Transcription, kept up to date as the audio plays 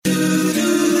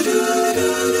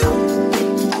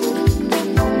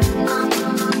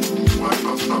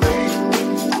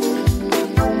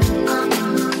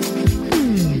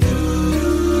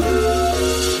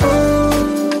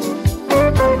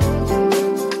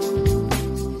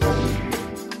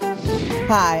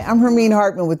Hi, I'm Hermine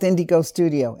Hartman with Indigo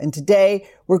Studio, and today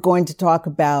we're going to talk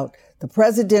about the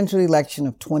presidential election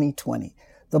of 2020,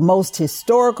 the most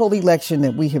historical election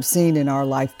that we have seen in our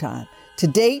lifetime. To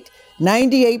date,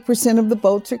 98% of the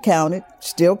votes are counted,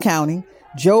 still counting.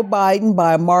 Joe Biden,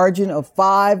 by a margin of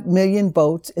 5 million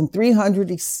votes and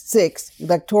 306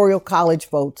 electoral college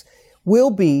votes,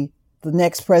 will be the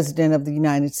next president of the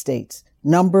United States.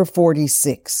 Number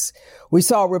 46. We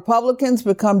saw Republicans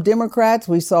become Democrats.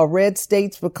 We saw red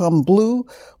states become blue.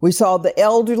 We saw the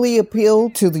elderly appeal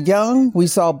to the young. We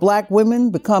saw Black women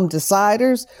become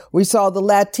deciders. We saw the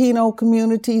Latino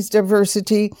community's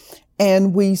diversity.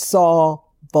 And we saw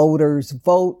voters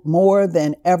vote more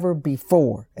than ever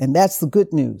before. And that's the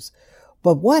good news.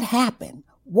 But what happened?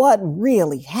 What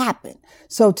really happened?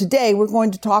 So today we're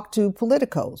going to talk to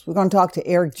politicos. We're going to talk to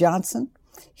Eric Johnson.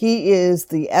 He is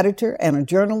the editor and a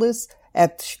journalist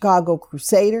at the Chicago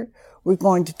Crusader. We're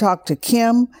going to talk to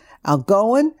Kim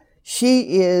Algoin.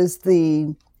 She is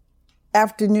the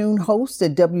afternoon host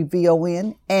at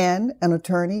WVON and an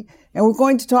attorney. And we're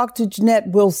going to talk to Jeanette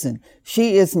Wilson.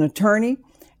 She is an attorney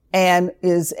and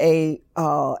is a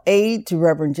aide to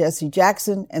Reverend Jesse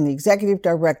Jackson and the executive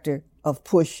director of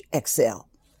Push XL.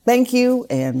 Thank you,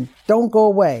 and don't go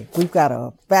away. We've got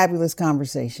a fabulous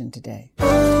conversation today.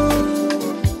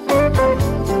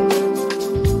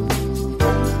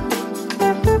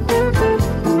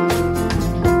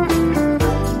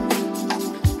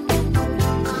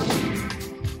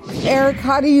 Eric,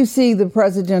 how do you see the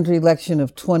presidential election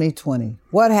of 2020?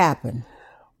 What happened?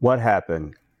 What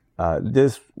happened?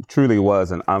 This truly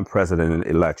was an unprecedented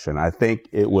election. I think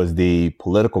it was the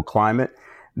political climate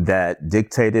that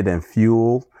dictated and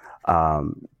fueled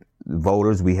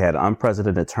voters. We had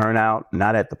unprecedented turnout,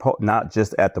 not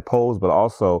just at the polls, but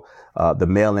also the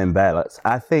mail-in ballots.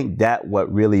 I think that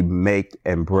what really broke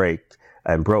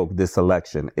this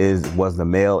election was the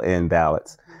mail-in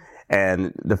ballots,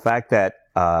 and the fact that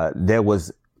there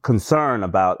was concern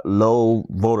about low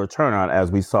voter turnout,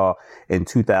 as we saw in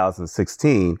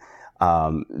 2016.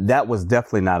 That was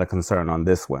definitely not a concern on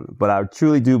this one. But I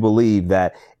truly do believe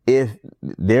that if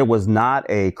there was not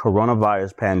a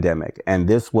coronavirus pandemic and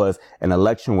this was an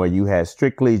election where you had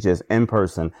strictly just in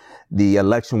person, the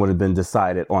election would have been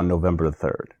decided on November the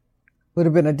 3rd. Would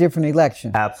have been a different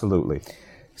election. Absolutely.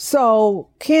 So,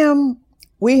 Kim,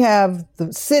 we have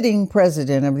the sitting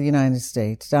president of the United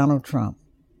States, Donald Trump,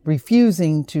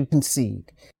 refusing to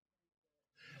concede.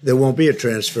 There won't be a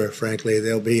transfer, frankly.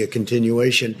 There'll be a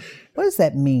continuation. What does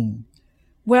that mean?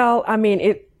 Well, I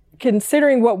mean,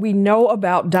 considering what we know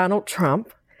about Donald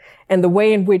Trump and the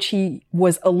way in which he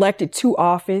was elected to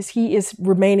office, he is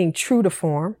remaining true to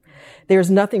form. There's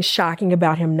nothing shocking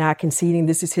about him not conceding.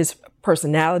 This is his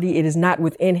personality. It is not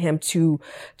within him to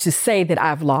say that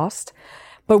I've lost.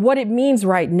 But what it means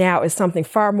right now is something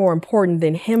far more important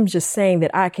than him just saying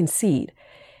that I concede.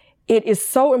 It is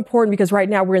so important because right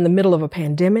now we're in the middle of a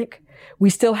pandemic. We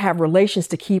still have relations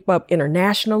to keep up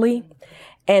internationally,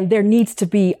 and there needs to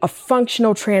be a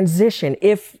functional transition,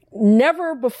 if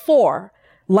never before,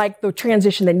 like the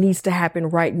transition that needs to happen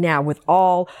right now with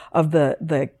all of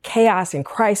the chaos and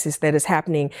crisis that is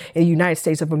happening in the United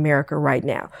States of America right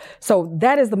now. So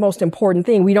that is the most important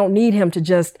thing. We don't need him to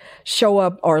just show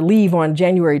up or leave on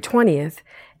January 20th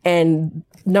and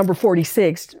number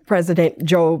 46, President-elect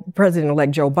Joe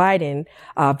Biden,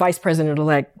 Vice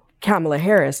President-elect Kamala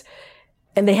Harris,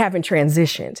 and they haven't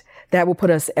transitioned. That will put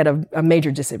us at a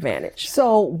major disadvantage.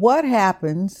 So what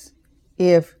happens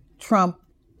if Trump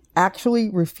actually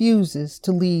refuses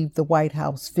to leave the White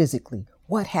House physically?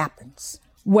 What happens?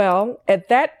 Well, at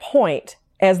that point,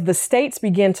 as the states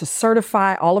begin to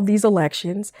certify all of these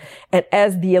elections, and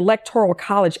as the Electoral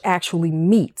College actually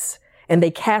meets, and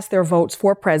they cast their votes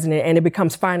for president, and it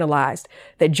becomes finalized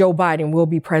that Joe Biden will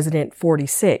be president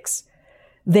 46,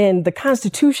 then the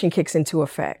Constitution kicks into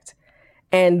effect.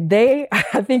 And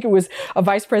I think it was a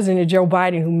Vice President Joe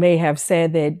Biden who may have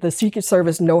said that the Secret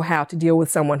Service know how to deal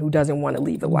with someone who doesn't want to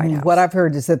leave the White House. What I've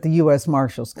heard is that the U.S.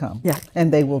 Marshals come,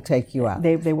 and they will take you out.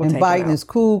 They will and take Biden you out. is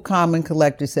cool, calm, and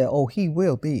collected, said, he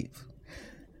will leave.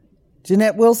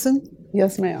 Jeanette Wilson?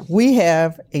 Yes, ma'am. We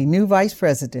have a new vice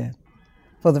president.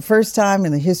 For the first time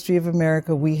in the history of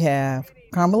America, we have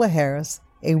Kamala Harris,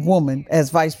 a woman, as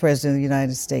vice president of the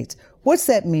United States. What's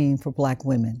that mean for Black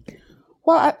women?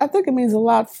 Well, I think it means a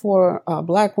lot for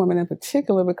Black women in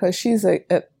particular because she's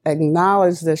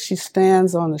acknowledged that she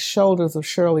stands on the shoulders of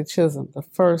Shirley Chisholm, the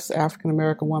first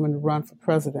African-American woman to run for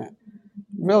president,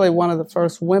 really one of the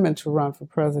first women to run for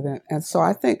president. And so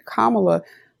I think Kamala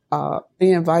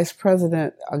being vice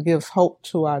president gives hope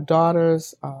to our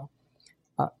daughters.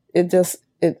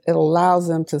 it allows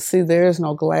them to see there is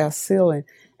no glass ceiling.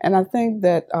 And I think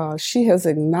that she has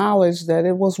acknowledged that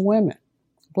it was women,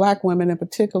 Black women in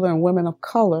particular, and women of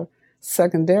color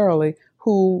secondarily,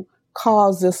 who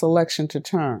caused this election to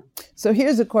turn. So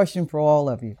here's a question for all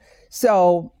of you.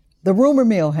 So the rumor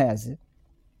mill has it,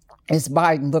 as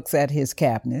Biden looks at his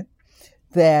cabinet,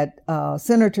 that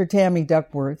Senator Tammy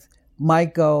Duckworth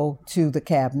might go to the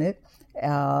cabinet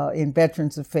in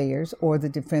Veterans Affairs or the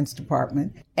Defense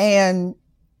Department, and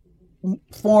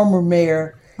former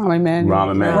Mayor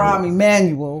Rahm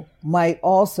Emanuel might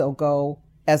also go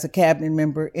as a cabinet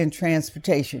member in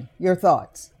transportation. Your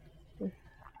thoughts?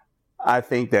 I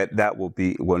think that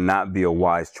will not be a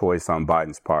wise choice on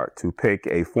Biden's part to pick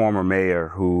a former mayor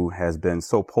who has been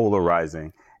so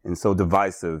polarizing and so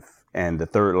divisive and the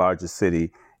third largest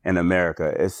city in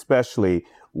America, especially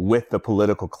with the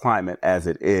political climate as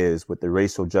it is with the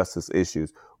racial justice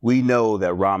issues. We know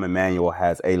that Rahm Emanuel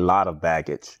has a lot of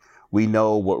baggage. We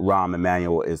know what Rahm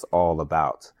Emanuel is all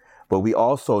about. But we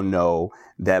also know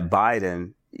that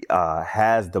Biden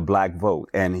has the Black vote,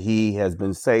 and he has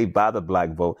been saved by the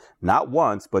Black vote, not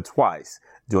once, but twice,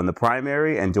 during the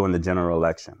primary and during the general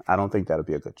election. I don't think that would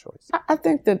be a good choice. I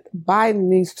think that Biden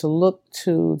needs to look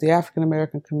to the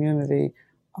African-American community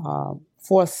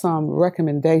for some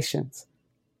recommendations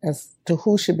as to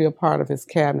who should be a part of his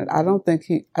cabinet. I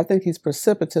think he's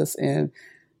precipitous in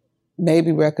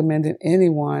maybe recommending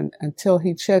anyone until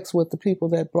he checks with the people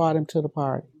that brought him to the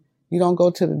party. You don't go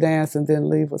to the dance and then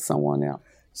leave with someone else.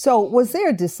 So was there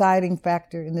a deciding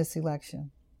factor in this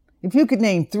election? If you could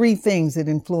name 3 things that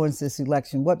influenced this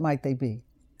election, what might they be?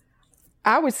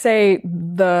 I would say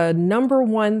the number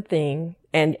one thing,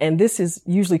 and this is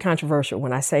usually controversial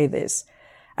when I say this,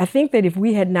 I think that if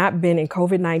we had not been in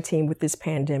COVID-19 with this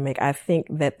pandemic, I think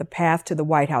that the path to the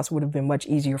White House would have been much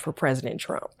easier for President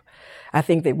Trump. I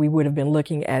think that we would have been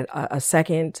looking at a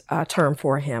second term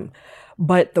for him.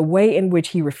 But the way in which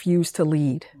he refused to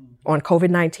lead on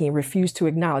COVID-19, refused to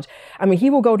acknowledge. I mean, he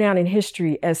will go down in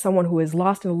history as someone who has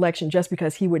lost an election just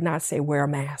because he would not say wear a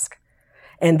mask.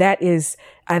 And that is,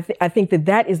 I think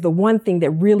that is the one thing that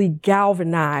really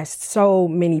galvanized so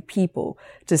many people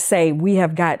to say we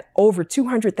have got over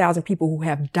 200,000 people who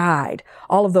have died.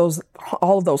 All of those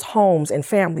homes and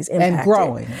families impacted. And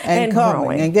growing and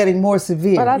coming and getting more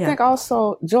severe. But I think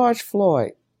also George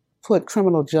Floyd put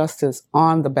criminal justice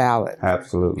on the ballot.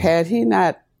 Absolutely.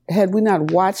 Had we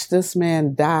not watched this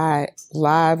man die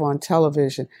live on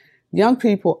television, young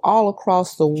people all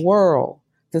across the world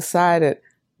decided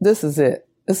this is it.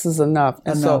 This is enough.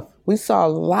 And so we saw a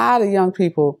lot of young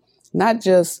people not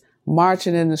just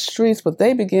marching in the streets, but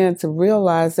they began to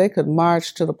realize they could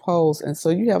march to the polls. And so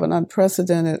you have an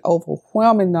unprecedented,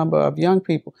 overwhelming number of young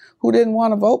people who didn't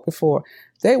want to vote before.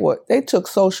 They took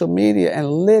social media and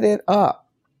lit it up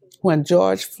when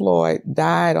George Floyd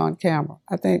died on camera,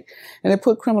 I think. And it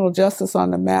put criminal justice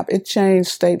on the map. It changed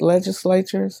state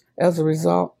legislatures as a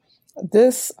result.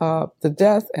 The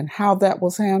death and how that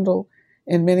was handled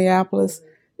in Minneapolis,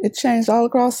 it changed all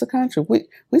across the country.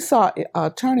 We saw state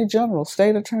attorney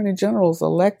generals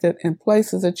elected in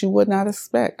places that you would not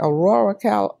expect. Aurora,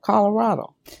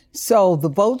 Colorado. So the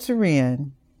votes are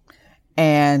in,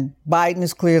 and Biden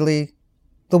is clearly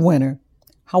the winner.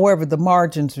 However, the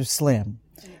margins are slim.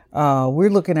 We're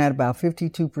looking at about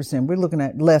 52%. We're looking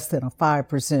at less than a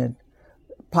 5%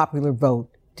 popular vote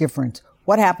difference.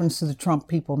 What happens to the Trump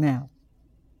people now?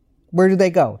 Where do they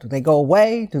go? Do they go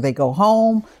away? Do they go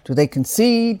home? Do they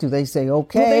concede? Do they say,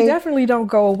 okay? Well, they definitely don't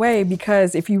go away,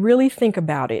 because if you really think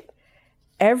about it,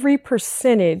 every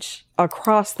percentage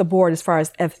across the board as far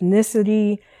as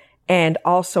ethnicity and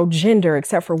also gender,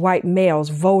 except for white males,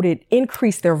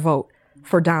 increased their vote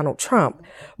for Donald Trump.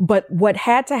 But what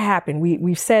had to happen,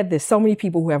 we've said this, so many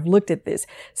people who have looked at this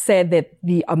said that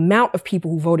the amount of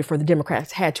people who voted for the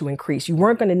Democrats had to increase. You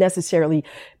weren't going to necessarily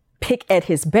pick at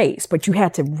his base, but you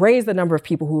had to raise the number of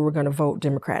people who were going to vote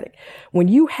Democratic. When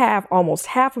you have almost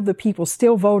half of the people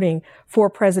still voting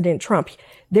for President Trump,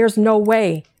 there's no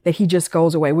way that he just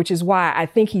goes away, which is why I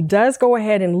think he does go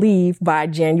ahead and leave by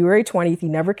January 20th. He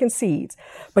never concedes,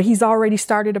 but he's already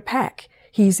started a pack.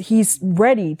 He's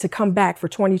ready to come back for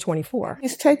 2024.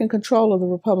 He's taken control of the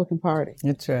Republican Party.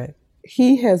 That's right.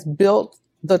 He has built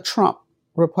the Trump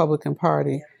Republican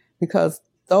Party because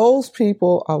those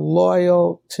people are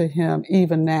loyal to him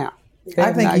even now.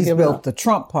 I think he's built the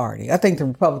Trump Party. I think the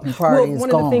Republican Party is gone.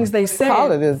 One of the things they said,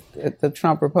 call it is the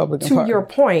Trump Republican Party. To your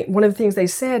point, one of the things they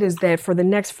said is that for the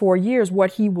next 4 years,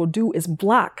 what he will do is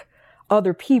block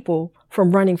other people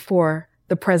from running for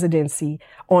the presidency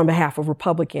on behalf of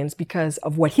Republicans because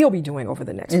of what he'll be doing over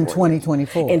the next 4 years.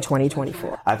 2024. In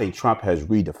 2024. I think Trump has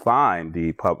redefined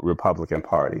the Republican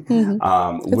Party.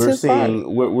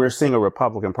 Mm-hmm. We're seeing a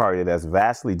Republican Party that's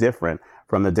vastly different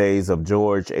from the days of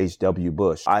George H.W.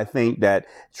 Bush. I think that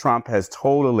Trump has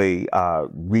totally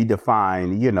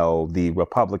redefined, the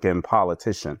Republican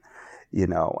politician.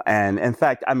 And in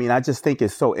fact, I just think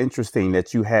it's so interesting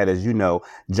that you had, as you know,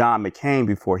 John McCain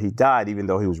before he died, even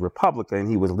though he was Republican,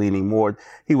 he was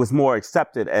more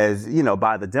accepted as,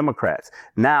 by the Democrats.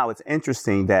 Now it's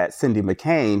interesting that Cindy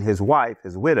McCain, his wife,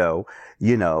 his widow,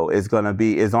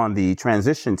 is on the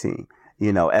transition team,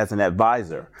 as an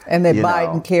advisor. And that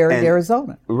Biden carried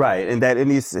Arizona. Right. And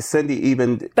Cindy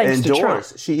even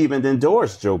endorsed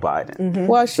Joe Biden. Mm-hmm.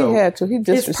 Well, she had to. He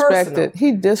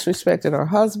disrespected her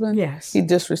husband. Yes. He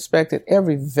disrespected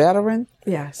every veteran.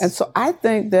 Yes. And so I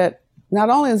think that not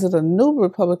only is it a new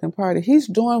Republican Party, he's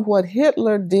doing what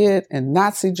Hitler did in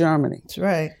Nazi Germany. That's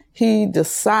right. He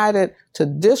decided to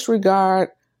disregard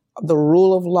the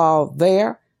rule of law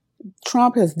there.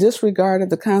 Trump has disregarded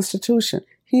the Constitution.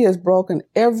 He has broken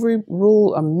every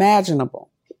rule imaginable.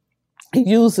 He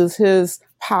uses his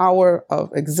power of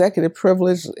executive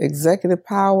privilege, executive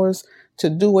powers to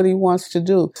do what he wants to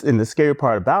do. And the scary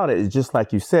part about it is, just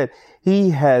like you said, he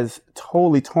has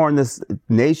totally torn this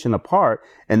nation apart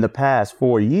in the past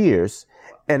 4 years.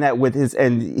 And that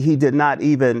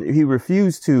he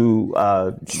refused to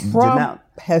Trump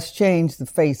has changed the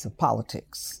face of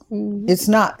politics. Mm-hmm. It's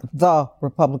not the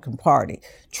Republican Party.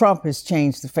 Trump has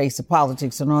changed the face of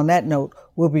politics. And on that note,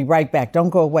 we'll be right back. Don't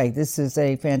go away. This is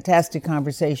a fantastic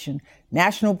conversation.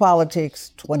 National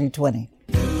Politics 2020.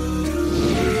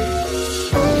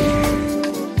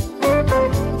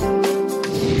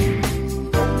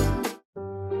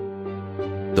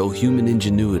 Though human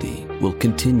ingenuity will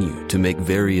continue to make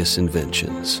various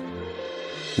inventions,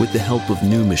 with the help of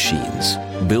new machines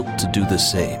built to do the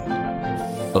same,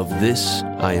 of this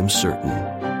I am certain: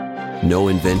 no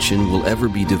invention will ever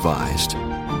be devised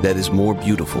that is more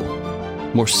beautiful,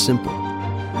 more simple,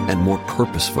 and more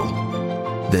purposeful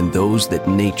than those that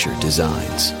nature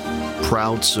designs.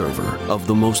 Proud server of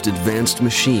the most advanced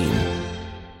machine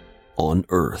on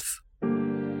Earth.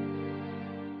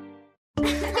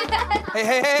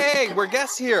 Hey, we're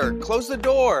guests here. Close the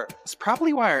door. It's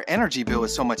probably why our energy bill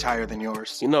is so much higher than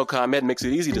yours. ComEd makes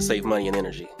it easy to save money and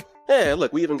energy. Yeah,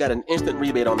 look, we even got an instant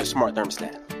rebate on the smart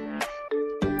thermostat.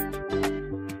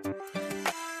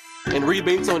 And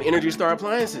rebates on Energy Star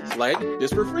appliances, like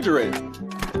this refrigerator.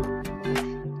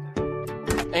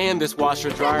 And this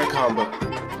washer-dryer combo.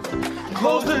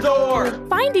 Close the door!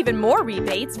 Find even more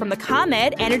rebates from the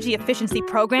ComEd Energy Efficiency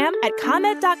Program at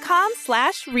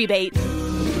ComEd.com/rebate.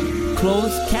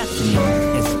 Closed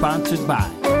captioning is sponsored by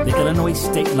the Illinois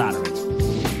State Lottery.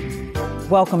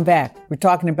 Welcome back. We're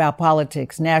talking about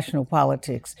politics, national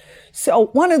politics. So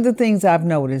one of the things I've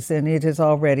noticed, and it has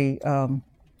already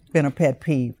been a pet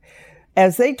peeve,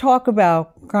 as they talk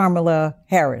about Kamala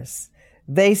Harris,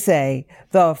 they say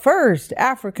the first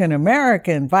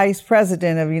African-American vice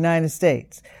president of the United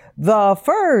States, the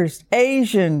first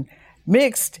Asian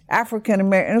mixed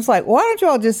African-American. And it's like, why don't you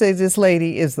all just say this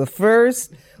lady is the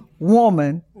first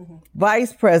woman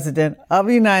vice president of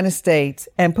the United States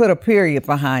and put a period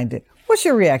behind it? What's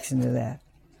your reaction to that?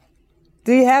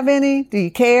 Do you have any? Do you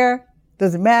care?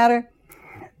 Does it matter?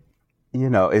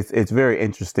 It's very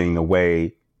interesting the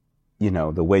way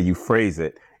you phrase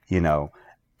it,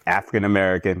 African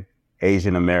American,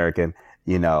 Asian American,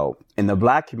 in the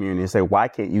Black community, say, why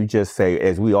can't you just say,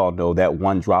 as we all know, that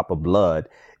one drop of blood,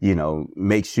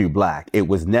 makes you Black? It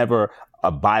was never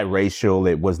a biracial.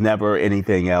 It was never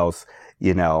anything else,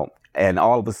 and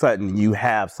all of a sudden you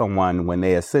have someone, when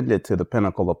they ascended to the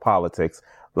pinnacle of politics,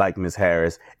 like Ms.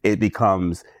 Harris, it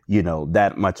becomes,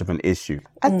 that much of an issue.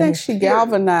 I think she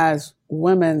galvanized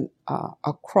women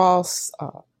across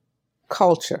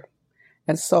culture.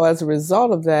 And so as a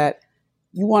result of that,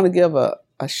 you want to give a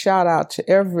shout out to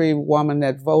every woman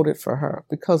that voted for her,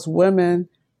 because women,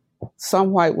 some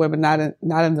white women, not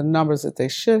in the numbers that they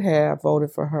should have,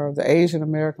 voted for her, the Asian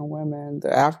American women,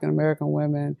 the African American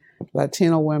women,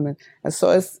 Latino women. And so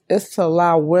it's to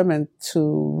allow women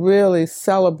to really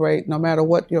celebrate no matter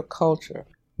what your culture.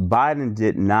 Biden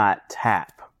did not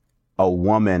tap a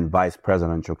woman vice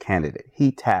presidential candidate.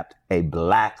 He tapped a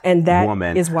Black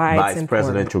woman vice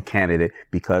presidential candidate,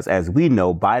 because as we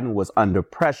know, Biden was under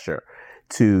pressure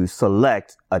to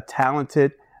select a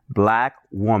talented Black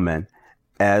woman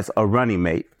as a running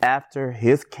mate after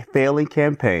his failing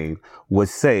campaign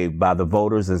was saved by the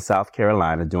voters in South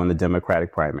Carolina during the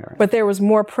Democratic primary. But there was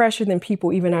more pressure than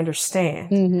people even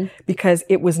understand, because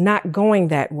it was not going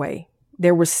that way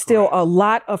There was still a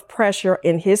lot of pressure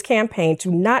in his campaign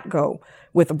to not go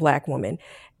with a black woman.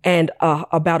 And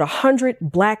about 100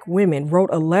 black women wrote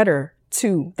a letter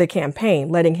to the campaign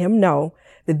letting him know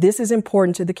that this is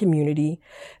important to the community.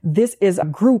 This is a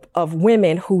group of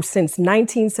women who since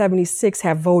 1976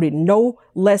 have voted no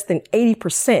less than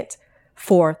 80%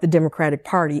 for the Democratic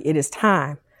Party. It is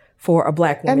time for a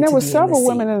black woman to be in the seat. And there were several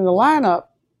women in the lineup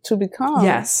to become.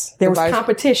 Yes, there was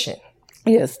competition.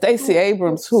 Yes, Stacey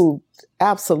Abrams, who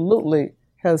absolutely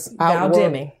has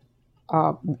outworked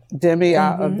Demi,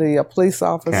 the police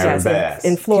officer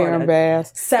in Florida. Karen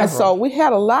Bass. And so we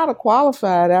had a lot of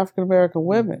qualified African-American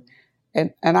women.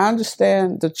 And I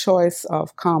understand the choice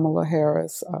of Kamala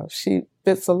Harris. She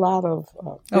fits a lot of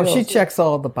she checks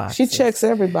all the boxes. She checks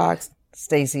every box.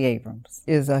 Stacey Abrams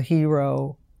is a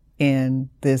hero in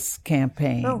this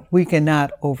campaign. We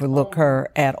cannot overlook her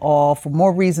at all for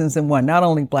more reasons than one. Not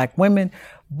only black women,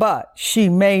 but she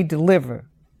may deliver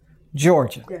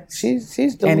Georgia. She's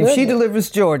delivered. And if she delivers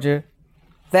Georgia,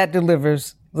 that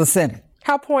delivers the Senate.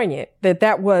 How poignant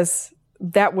that was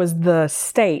the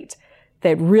state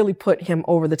that really put him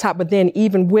over the top. But then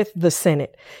even with the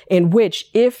Senate, in which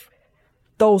if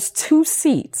those two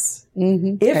seats,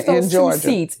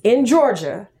 seats in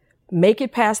Georgia make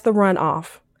it past the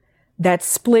runoff, that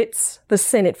splits the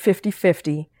Senate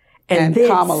 50-50. And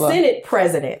then Senate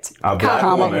President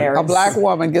Kamala Harris. A black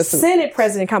woman gets Senate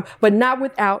President Kamala, but not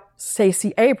without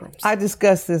Stacey Abrams. I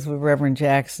discussed this with Reverend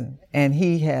Jackson, and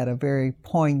he had a very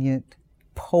poignant,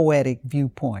 poetic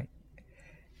viewpoint.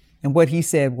 And what he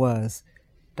said was,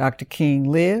 Dr. King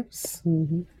lives,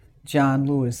 John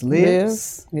Lewis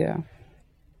lives. Yeah.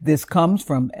 This comes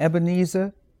from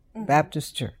Ebenezer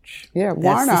Baptist Church. Yeah,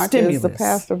 Warnock is the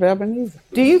pastor of Ebenezer.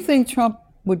 Do you think Trump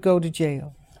would go to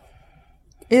jail?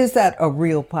 Is that a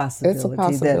real possibility, it's a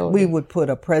possibility that we would put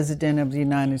a president of the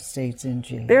United States in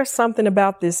jail? There's something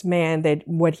about this man that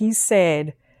what he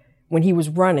said when he was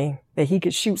running, that he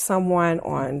could shoot someone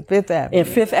on Fifth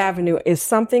Avenue is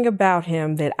something about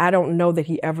him that I don't know that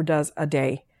he ever does a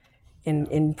day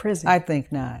in prison. I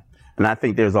think not. And I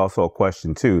think there's also a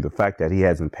question, too, the fact that he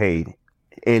hasn't paid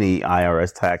any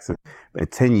IRS taxes in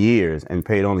 10 years and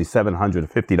paid only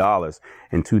 $750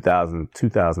 in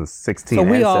 2016 So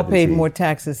we and all 17. paid more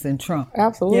taxes than Trump.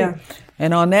 Absolutely. Yeah.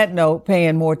 And on that note,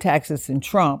 paying more taxes than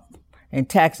Trump, and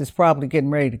taxes probably getting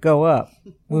ready to go up.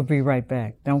 We'll be right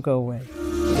back. Don't go away.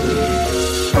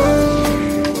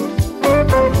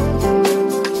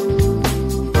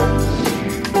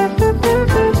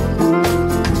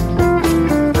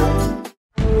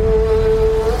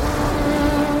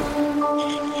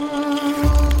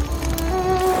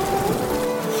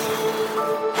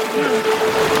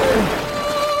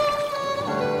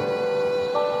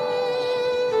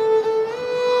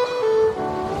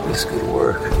 This could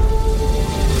work.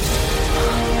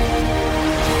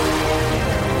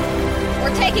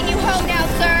 We're taking you home now,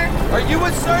 sir. Are you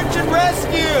with search and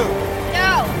rescue?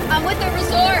 No, I'm with the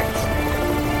resort.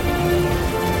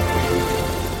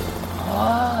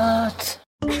 What?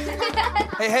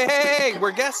 Hey,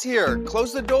 we're guests here.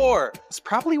 Close the door. It's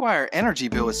probably why our energy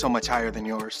bill is so much higher than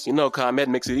yours. You know, ComEd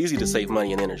makes it easy to save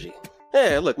money and energy.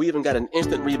 Yeah, look, we even got an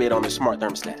instant rebate on the smart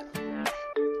thermostat.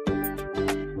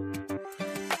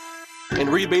 And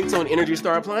rebates on Energy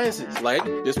Star appliances, like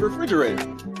this refrigerator.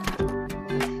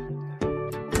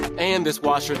 And this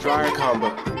washer-dryer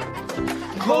combo.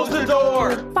 Close the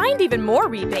door! Find even more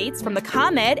rebates from the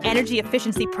ComEd Energy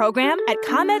Efficiency Program at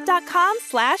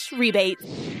ComEd.com/rebate.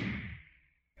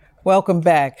 Welcome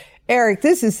back. Eric,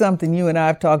 this is something you and I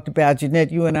have talked about.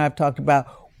 Jeanette, you and I have talked about.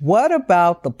 What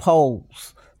about the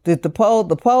polls? The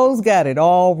polls got it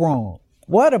all wrong.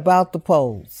 What about the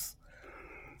polls?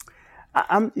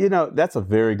 That's a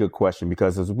very good question,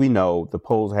 because as we know, the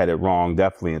polls had it wrong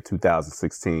definitely in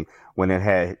 2016 when it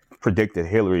had predicted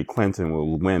Hillary Clinton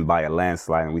would win by a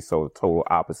landslide, and we saw the total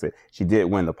opposite. She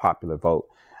did win the popular vote.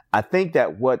 I think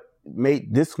that what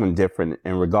made this one different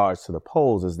in regards to the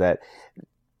polls is that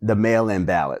the mail-in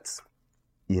ballots.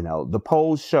 The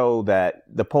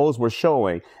polls were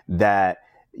showing that,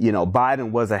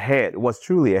 Biden was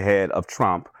truly ahead of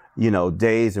Trump,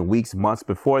 days and weeks, months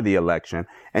before the election.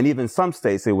 And even some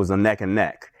states, it was a neck and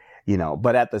neck,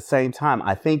 but at the same time,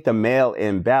 I think the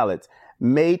mail-in ballots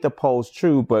made the polls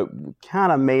true, but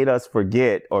kind of made us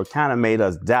forget or kind of made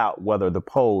us doubt whether the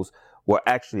polls were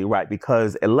actually right,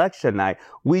 because election night,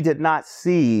 we did not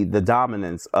see the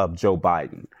dominance of Joe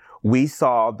Biden. We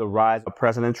saw the rise of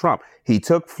President Trump. He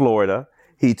took Florida.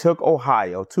 He took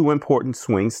Ohio, two important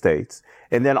swing states.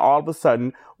 And then all of a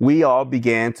sudden, we all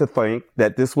began to think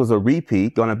that this was going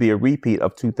to be a repeat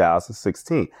of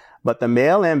 2016. But the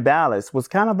mail-in ballots was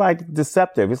kind of like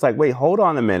deceptive. It's like, wait, hold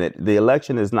on a minute. The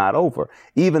election is not over.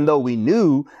 Even though we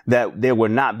knew that there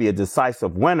would not be a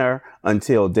decisive winner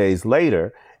until days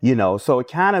later, so it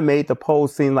kind of made the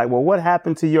polls seem like, well, what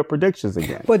happened to your predictions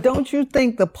again? But don't you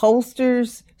think the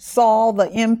pollsters saw the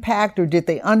impact, or did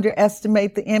they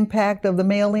underestimate the impact of the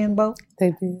mail-in vote?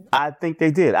 They did. I think they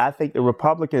did. I think the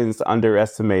Republicans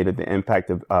underestimated the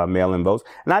impact of mail-in votes.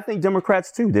 And I think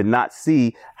Democrats, too, did not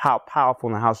see how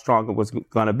powerful and how strong it was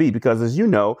going to be. Because, as you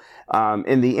know,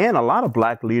 in the end, a lot of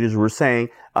black leaders were saying,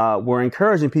 we're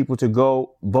encouraging people to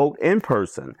go vote in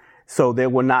person. So there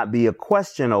will not be a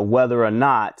question of whether or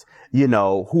not,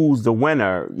 who's the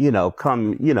winner,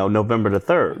 come, November the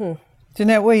 3rd.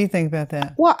 Jeanette, what do you think about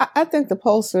that? Well, I think the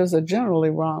pollsters are generally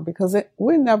wrong because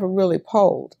we're never really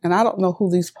polled. And I don't know who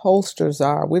these pollsters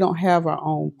are. We don't have our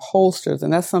own pollsters,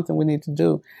 and that's something we need to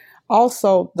do.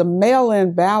 Also, the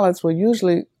mail-in ballots were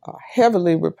usually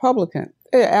heavily Republican.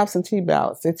 They're absentee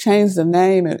ballots. They changed the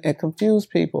name and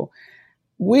confused people.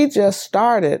 We just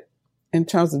started, in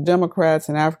terms of Democrats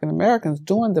and African Americans,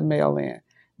 doing the mail-in.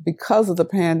 Because of the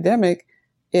pandemic,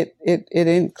 it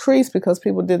increased because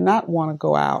people did not want to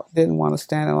go out, didn't want to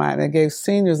stand in line. It gave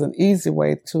seniors an easy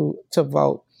way to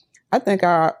vote. I think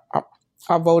our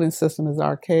voting system is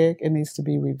archaic. It needs to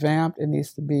be revamped. It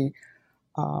needs to be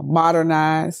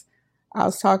modernized. I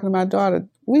was talking to my daughter.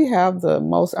 We have the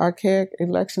most archaic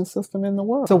election system in the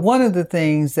world. So one of the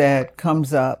things that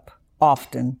comes up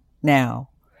often now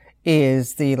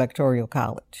is the Electoral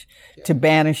College, to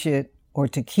banish it or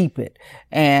to keep it.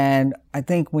 And I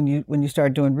think when you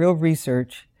start doing real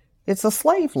research, it's a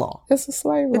slave law. It's a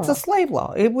slave law. It's a slave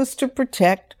law. It was to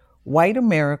protect white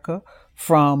America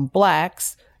from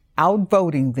blacks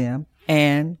outvoting them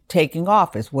and taking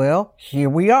office. Well, here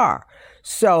we are.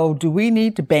 So do we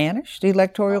need to banish the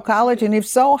Electoral College? And if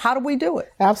so, how do we do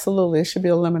it? Absolutely. It should be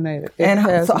eliminated.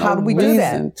 How do we do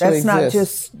that? That's not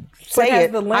just say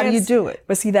it. How do you do it?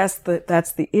 But see, that's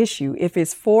the issue. If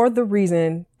it's for the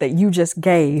reason that you just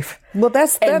gave. Well,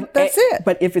 that's it.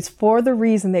 But if it's for the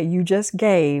reason that you just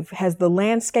gave, has the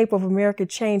landscape of America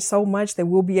changed so much that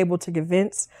we'll be able to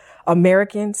convince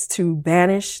Americans to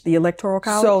banish the Electoral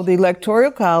College? So the Electoral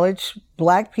College,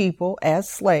 black people as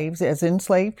slaves, as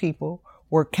enslaved people,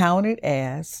 were counted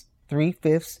as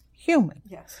 3/5 human.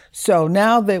 Yes. So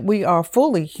now that we are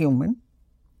fully human,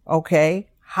 okay,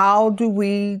 how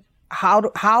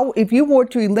if you were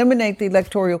to eliminate the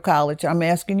Electoral College, I'm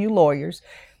asking you lawyers,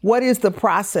 what is the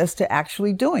process to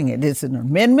actually doing it? Is it an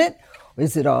amendment?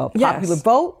 Is it a popular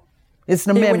vote? It's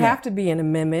an amendment. It would have to be an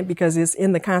amendment because it's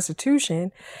in the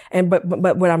Constitution.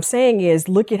 But what I'm saying is,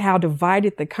 look at how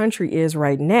divided the country is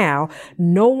right now.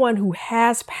 No one who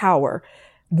has power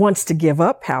wants to give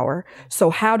up power. So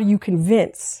how do you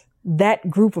convince that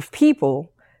group of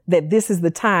people that this is the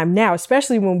time now,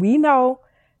 especially when we know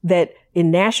that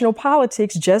in national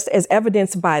politics, just as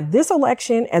evidenced by this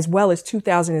election as well as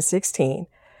 2016,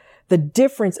 the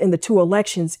difference in the two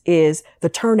elections is the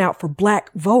turnout for black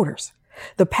voters.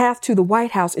 The path to the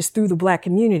White House is through the black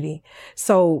community.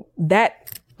 So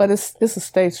that... But it's a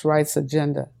states' rights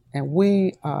agenda. And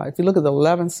we, if you look at the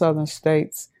 11 southern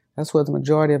states, that's where the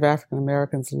majority of African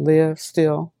Americans live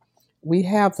still. We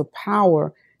have the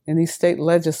power in these state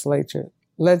legislatures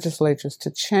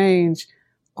to change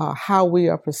how we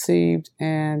are perceived.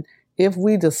 And if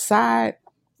we decide,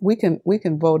 we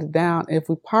can vote it down. If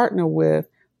we partner with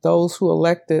those who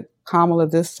elected Kamala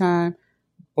this time,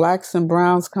 blacks and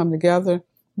browns come together,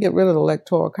 get rid of the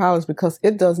Electoral College because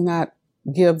it does not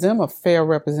give them a fair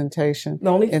representation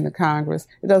in the Congress.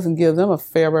 It doesn't give them a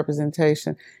fair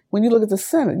representation. When you look at the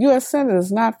Senate, U.S. Senate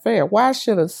is not fair. Why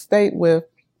should a state with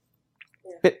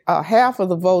half of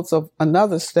the votes of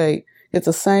another state get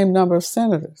the same number of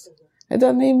senators? It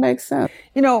doesn't even make sense.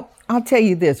 You know, I'll tell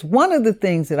you this. One of the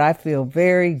things that I feel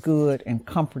very good and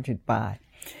comforted by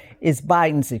is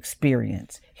Biden's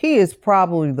experience. He is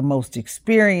probably the most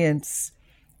experienced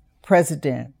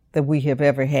president that we have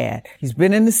ever had. He's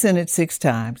been in the Senate 6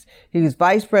 times. He was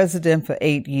vice president for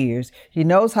 8 years. He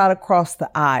knows how to cross the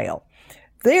aisle.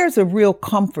 There's a real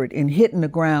comfort in hitting the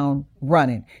ground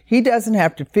running. He doesn't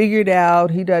have to figure it out.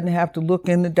 He doesn't have to look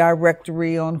in the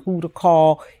directory on who to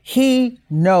call. He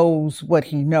knows what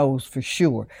he knows for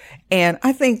sure. And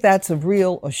I think that's a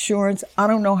real assurance. I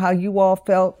don't know how you all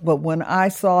felt, but when I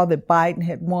saw that Biden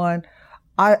had won,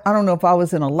 I don't know if I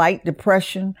was in a light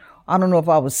depression. I don't know if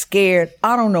I was scared.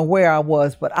 I don't know where I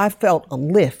was, but I felt a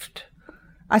lift.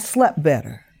 I slept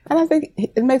better. And I think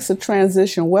it makes a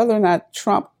transition, whether or not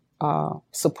Trump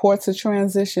supports a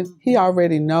transition, he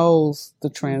already knows the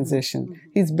transition.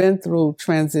 He's been through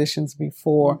transitions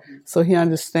before, so he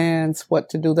understands what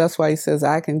to do. That's why he says,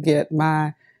 I can get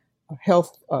my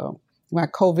health, my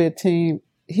COVID team.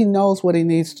 He knows what he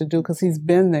needs to do because he's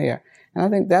been there. And I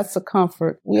think that's a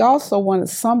comfort. We also wanted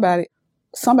somebody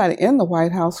in the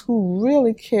White House who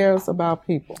really cares about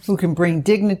people. Who can bring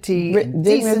dignity and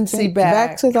decency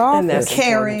back to the office. And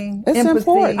caring, it's empathy.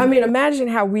 important. I mean, imagine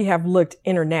how we have looked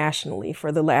internationally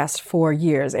for the last 4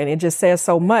 years. And it just says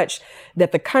so much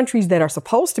that the countries that are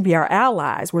supposed to be our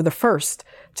allies were the first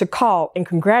to call and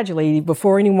congratulate it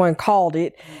before anyone called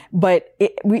it. But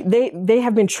they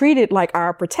have been treated like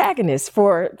our protagonists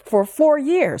for 4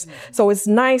 years. So it's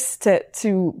nice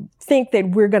to think that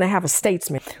we're going to have a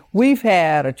statesman. We've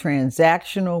had a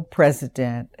transactional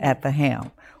president at the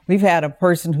helm. We've had a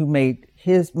person who made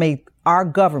our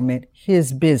government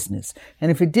his business.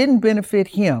 And if it didn't benefit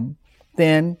him,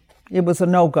 then it was a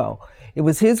no-go. It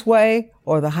was his way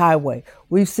or the highway.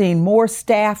 We've seen more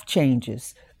staff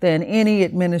changes than any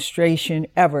administration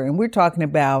ever. And we're talking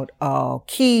about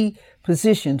key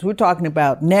positions. We're talking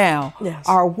about now, yes.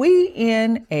 Are we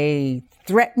in a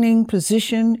threatening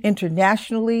position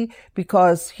internationally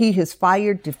because he has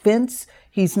fired defense?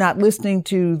 He's not listening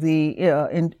to the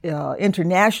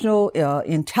international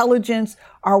intelligence.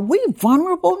 Are we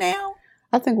vulnerable now?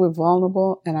 I think we're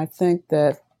vulnerable, and I think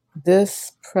that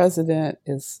this president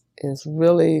is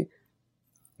really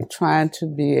trying to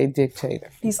be a dictator.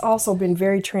 He's also been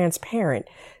very transparent.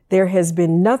 There has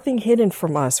been nothing hidden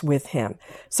from us with him.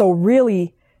 So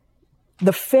really,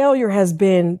 the failure has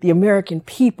been the American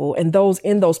people and those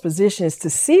in those positions to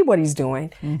see what he's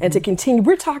doing and to continue.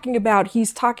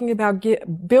 He's talking about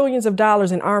billions of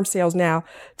dollars in arms sales now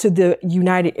to the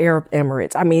United Arab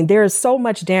Emirates. I mean, there is so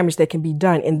much damage that can be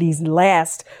done in these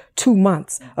last 2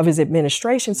 months of his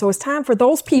administration. So it's time for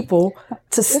those people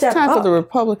to step up. It's time for the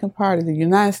Republican Party, the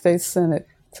United States Senate,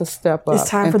 to step up. It's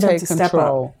time for them to step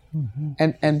up.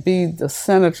 And be the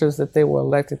senators that they were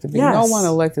elected to be. Yes. No one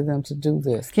elected them to do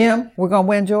this. Kim, we're going to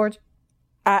win Georgia?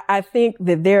 I think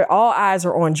that all eyes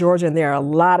are on Georgia, and there are a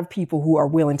lot of people who are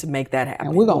willing to make that happen.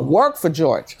 And we're going to work for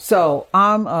Georgia. So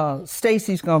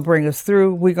Stacey's going to bring us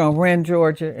through. We're going to win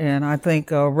Georgia, and I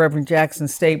think Reverend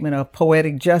Jackson's statement of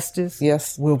poetic justice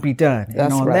will be done.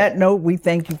 That's and on right. that note, we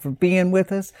thank you for being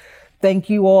with us. Thank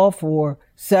you all for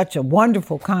such a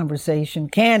wonderful conversation,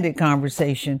 candid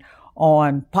conversation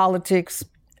on Politics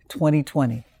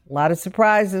 2020. A lot of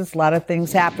surprises, a lot of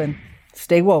things happen.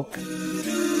 Stay woke.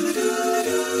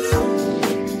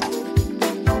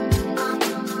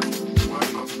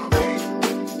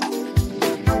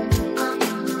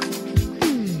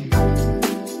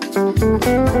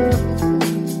 Thank you.